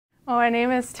Well, my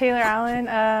name is Taylor Allen.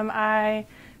 I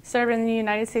serve in the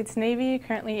United States Navy,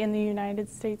 currently in the United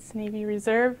States Navy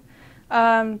Reserve.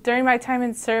 During my time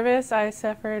in service, I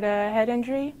suffered a head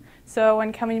injury. So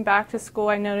when coming back to school,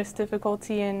 I noticed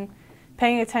difficulty in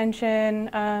paying attention,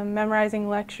 memorizing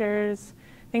lectures,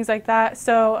 things like that.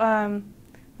 So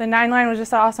the 9-line was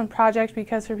just an awesome project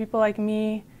because for people like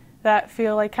me that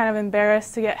feel like kind of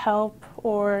embarrassed to get help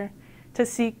or to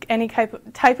seek any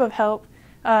type of help,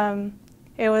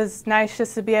 it was nice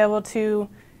just to be able to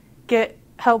get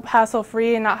help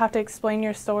hassle-free and not have to explain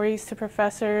your stories to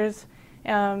professors,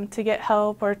 to get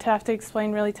help, or to have to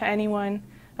explain really to anyone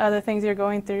the things you're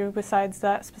going through besides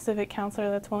that specific counselor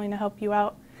that's willing to help you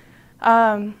out.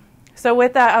 So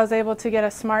with that, I was able to get a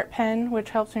smart pen,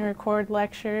 which helps me record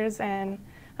lectures and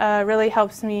really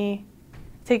helps me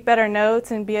take better notes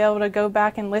and be able to go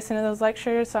back and listen to those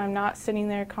lectures, so I'm not sitting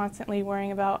there constantly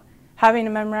worrying about having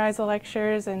to memorize the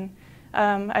lectures. And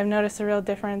I've noticed a real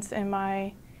difference in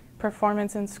my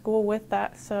performance in school with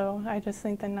that. So I just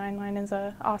think the 9-line is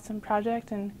an awesome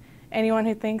project, and anyone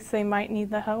who thinks they might need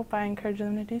the help, I encourage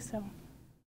them to do so.